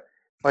going out, but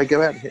if I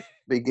go out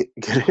and get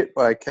hit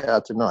by a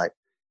car tonight,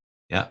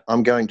 yeah,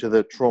 I'm going to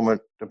the trauma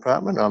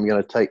department. I'm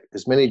going to take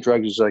as many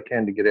drugs as I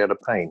can to get out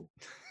of pain.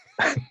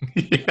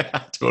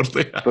 Yeah,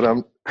 totally. But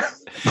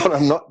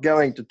I'm not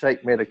going to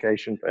take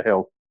medication for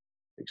health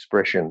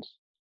expressions.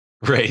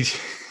 Right.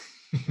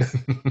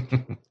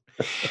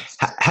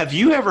 Have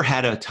you ever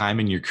had a time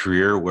in your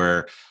career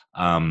where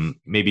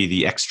maybe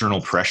the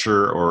external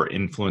pressure or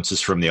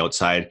influences from the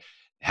outside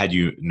had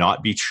you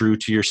not be true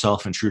to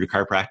yourself and true to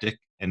chiropractic?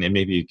 And then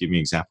maybe give me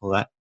an example of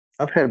that.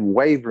 I've had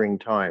wavering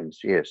times,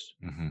 yes.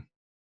 Mm-hmm.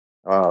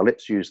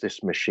 Let's use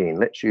this machine.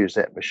 Let's use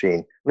that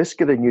machine. Let's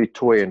get a new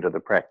toy into the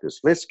practice.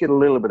 Let's get a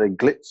little bit of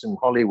glitz in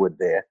Hollywood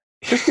there.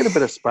 Let's get a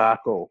bit of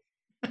sparkle.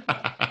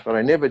 But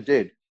I never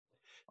did.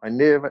 I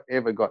never,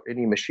 ever got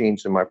any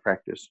machines in my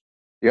practice.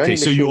 Okay,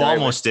 so you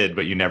almost did,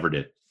 but you never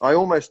did. I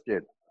almost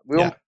did.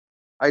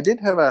 I did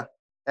have a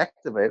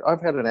activator.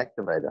 I've had an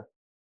activator,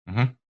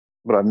 mm-hmm.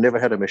 but I've never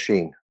had a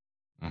machine.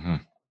 Mm-hmm.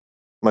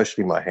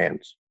 Mostly my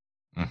hands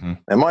mm-hmm.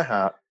 and my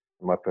heart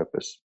and my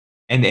purpose.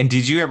 And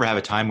did you ever have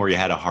a time where you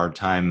had a hard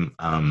time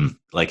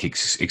like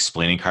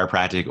explaining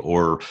chiropractic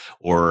or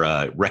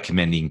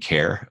recommending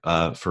care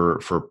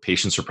for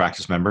patients or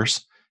practice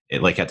members,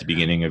 like at the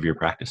beginning of your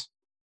practice?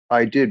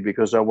 I did,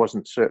 because I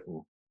wasn't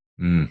certain.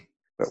 Mm.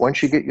 But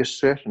once you get your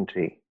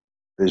certainty,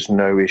 there's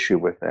no issue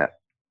with that.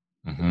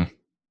 Mm-hmm.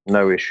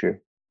 No issue.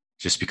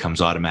 Just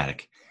becomes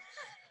automatic.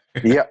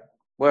 Yeah.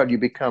 Well, you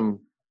become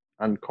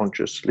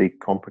unconsciously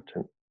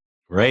competent.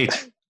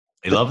 Right.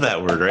 I love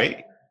that word,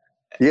 right?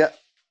 Yeah.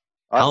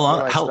 How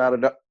long?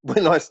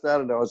 When I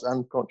started, I was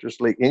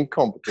unconsciously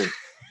incompetent.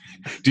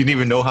 Didn't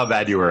even know how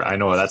bad you were. I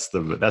know that's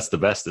the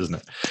best, isn't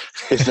it?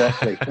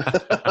 Exactly.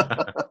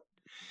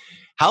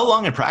 How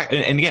long in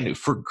practice? And again,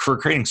 for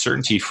creating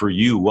certainty for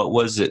you, what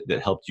was it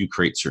that helped you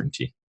create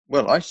certainty?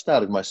 Well, I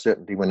started my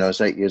certainty when I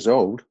was 8 years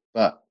old,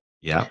 but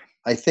yeah,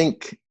 I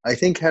think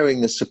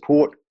having the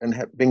support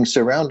and being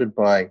surrounded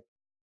by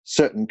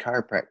certain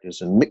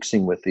chiropractors and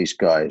mixing with these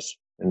guys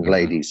and mm-hmm.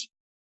 ladies,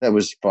 that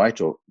was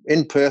vital.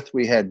 In Perth,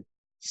 we had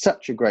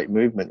such a great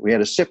movement. We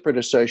had a separate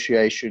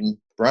association,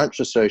 branch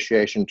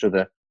association to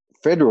the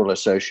federal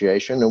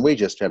association, and we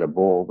just had a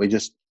ball.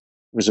 It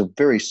was a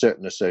very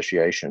certain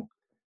association.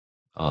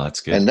 Oh,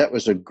 that's good. And that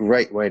was a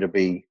great way to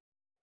be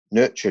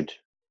nurtured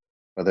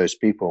by those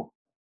people.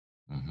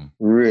 Mm-hmm.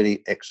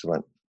 Really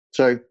excellent.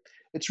 So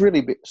it's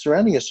really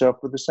surrounding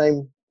yourself with the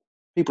same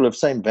people of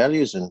same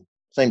values and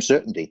same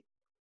certainty.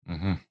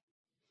 Mm-hmm.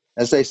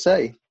 As they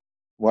say,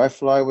 why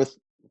fly with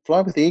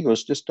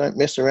eagles? Just don't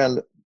mess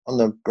around on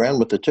the ground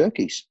with the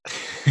turkeys.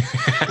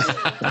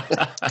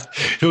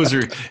 Those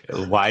are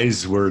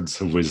wise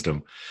words of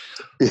wisdom.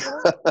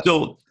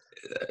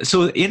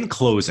 So in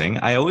closing,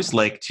 I always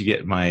like to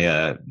get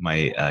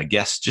my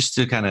guests just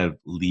to kind of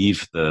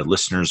leave the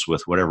listeners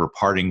with whatever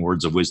parting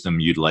words of wisdom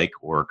you'd like,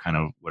 or kind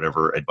of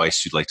whatever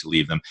advice you'd like to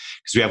leave them.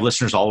 Because we have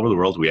listeners all over the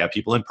world. We have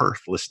people in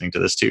Perth listening to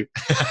this too,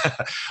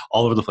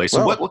 all over the place.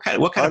 So what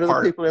kind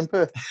of people in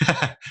Perth?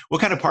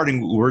 What kind of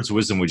parting words of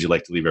wisdom would you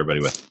like to leave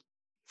everybody with?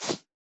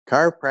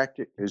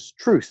 Chiropractic is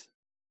truth,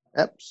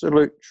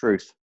 absolute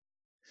truth.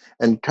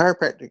 And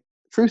chiropractic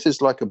truth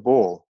is like a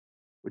ball.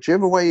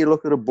 Whichever way you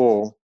look at a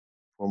ball,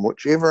 from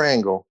whichever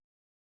angle,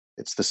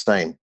 it's the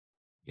same.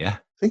 Yeah.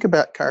 Think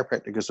about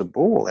chiropractic as a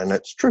ball, and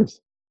it's truth.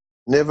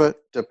 Never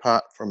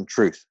depart from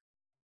truth.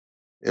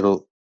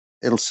 It'll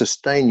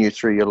sustain you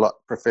through your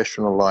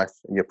professional life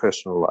and your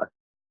personal life.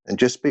 And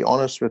just be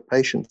honest with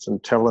patients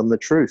and tell them the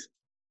truth.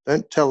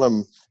 Don't tell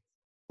them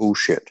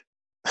bullshit.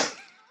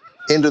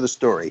 End of the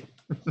story.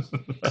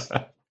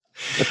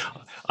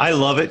 I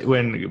love it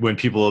when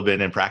people have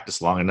been in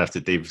practice long enough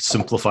that they've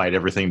simplified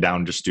everything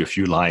down just to a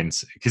few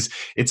lines, because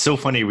it's so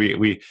funny.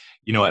 We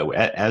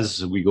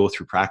as we go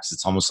through practice,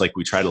 it's almost like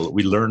we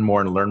learn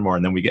more,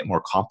 and then we get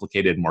more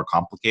complicated.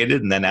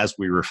 And then as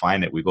we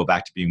refine it, we go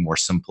back to being more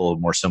simple.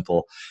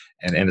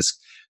 And it's,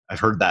 I've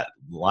heard that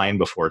line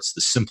before. It's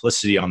the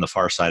simplicity on the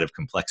far side of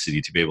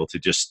complexity, to be able to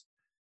just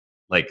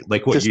like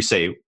what you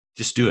say,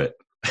 just do it.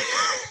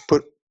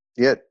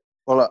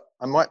 Well,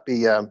 I might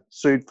be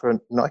sued for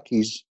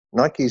Nike's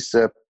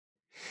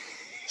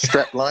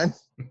strap line.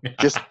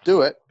 Just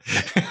do it.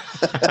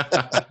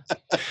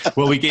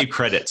 Well, we gave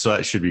credit, so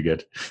that should be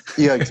good.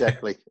 Yeah,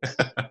 exactly.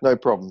 No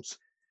problems.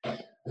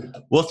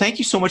 Well, thank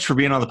you so much for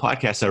being on the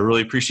podcast. I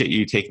really appreciate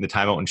you taking the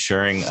time out and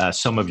sharing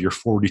some of your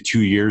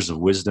 42 years of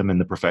wisdom in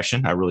the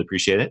profession. I really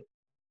appreciate it.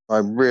 I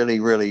really,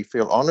 really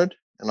feel honored,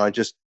 and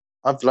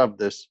I've loved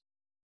this.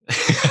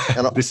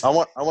 And I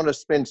want to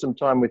spend some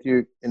time with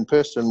you in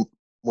person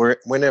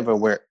whenever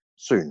we're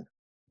soon.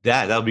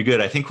 That'll be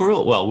good. I think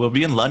we'll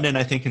be in London,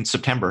 I think in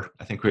September.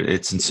 I think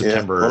it's in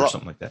September or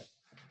something like that.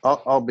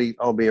 I'll be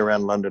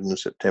around London in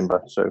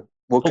September, so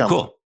we'll come.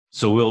 Cool.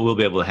 So we'll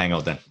be able to hang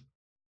out then.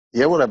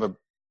 Yeah, we'll have a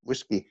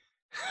whiskey.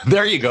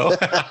 There you go.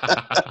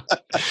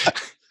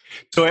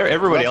 So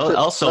everybody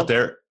else out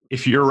there,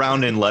 if you're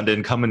around in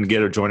London, come and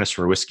join us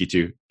for a whiskey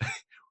too.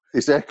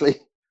 Exactly.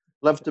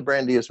 Love to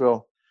brandy as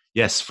well.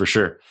 Yes, for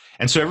sure.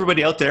 And so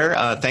everybody out there,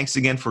 thanks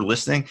again for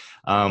listening.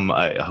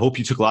 I hope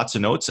you took lots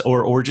of notes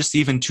or just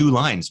even 2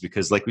 lines,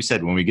 because like we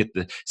said, when we get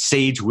the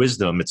sage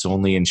wisdom, it's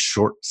only in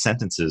short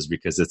sentences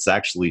because it's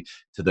actually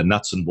to the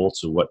nuts and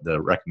bolts of what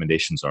the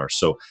recommendations are.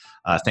 So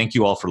thank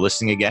you all for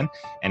listening again.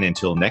 And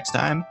until next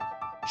time,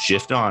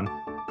 shift on.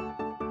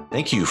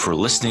 Thank you for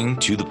listening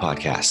to the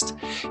podcast.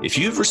 If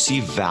you've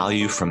received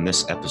value from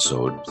this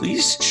episode,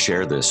 please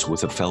share this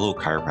with a fellow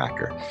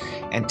chiropractor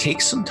and take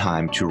some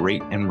time to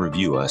rate and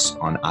review us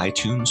on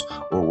iTunes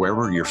or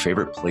wherever your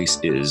favorite place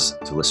is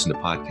to listen to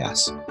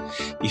podcasts.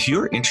 If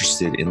you're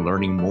interested in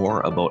learning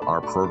more about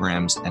our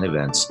programs and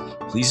events,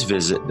 please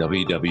visit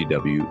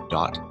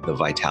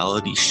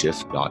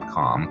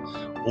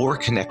www.thevitalityshift.com or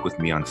connect with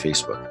me on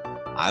Facebook.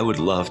 I would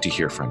love to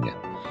hear from you.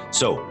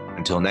 So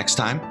until next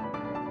time,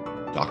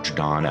 Dr.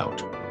 Don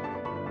out.